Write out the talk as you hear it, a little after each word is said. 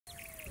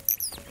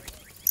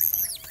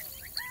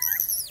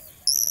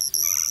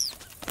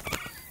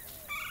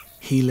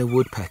Gila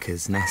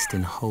woodpeckers nest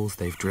in holes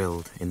they've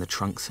drilled in the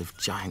trunks of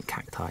giant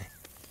cacti.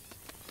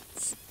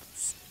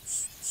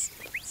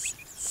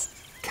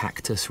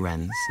 Cactus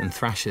wrens and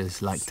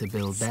thrashers like to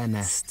build their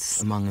nests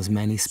among as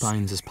many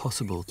spines as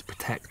possible to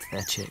protect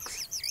their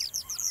chicks.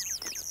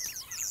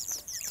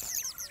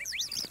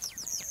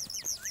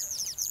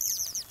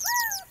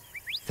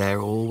 They're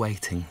all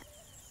waiting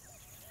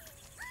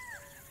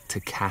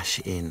to cash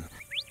in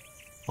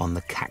on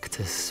the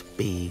cactus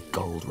bee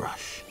gold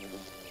rush.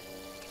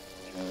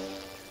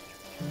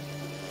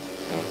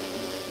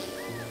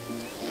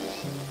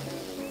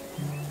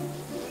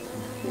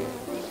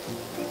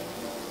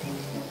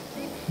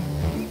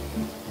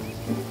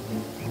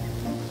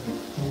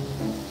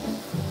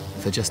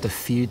 For just a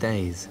few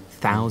days,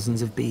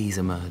 thousands of bees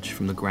emerge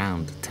from the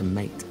ground to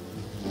mate.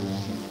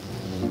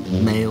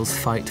 Males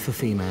fight for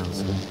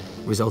females,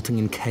 resulting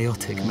in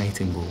chaotic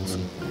mating balls.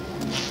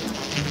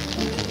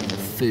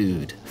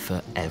 Food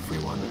for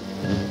everyone.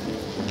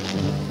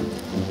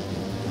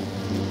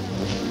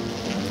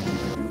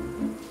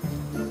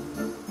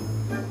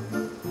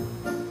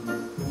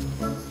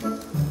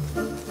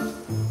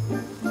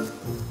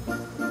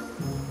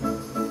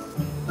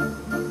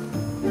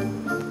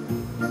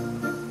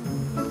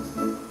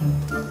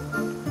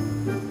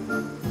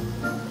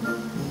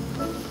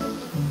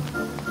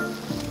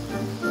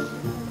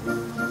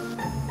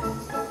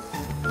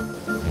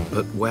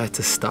 But where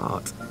to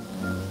start?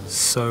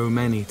 So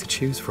many to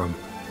choose from.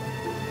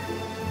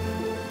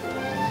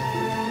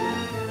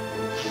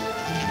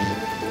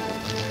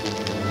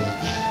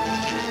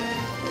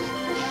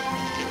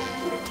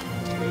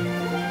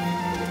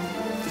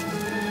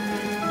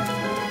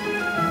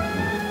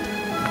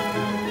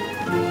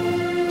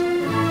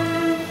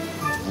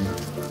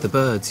 The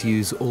birds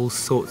use all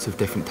sorts of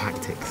different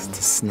tactics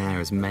to snare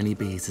as many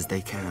bees as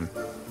they can.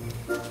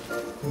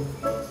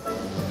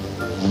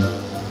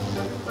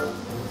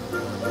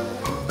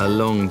 A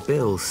long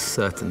bill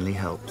certainly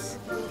helps.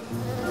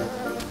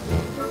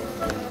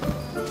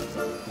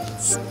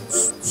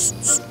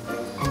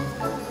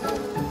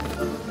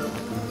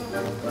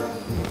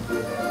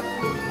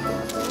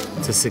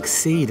 To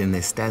succeed in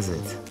this desert,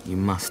 you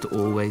must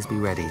always be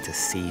ready to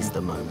seize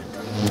the moment.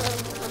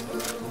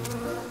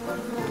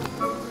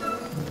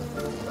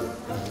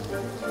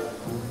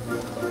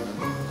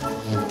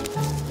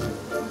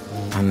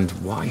 And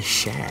why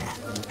share?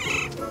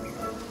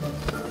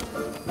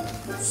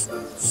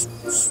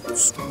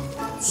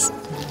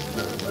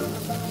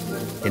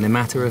 In a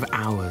matter of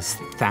hours,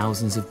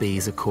 thousands of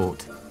bees are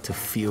caught to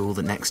fuel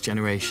the next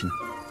generation.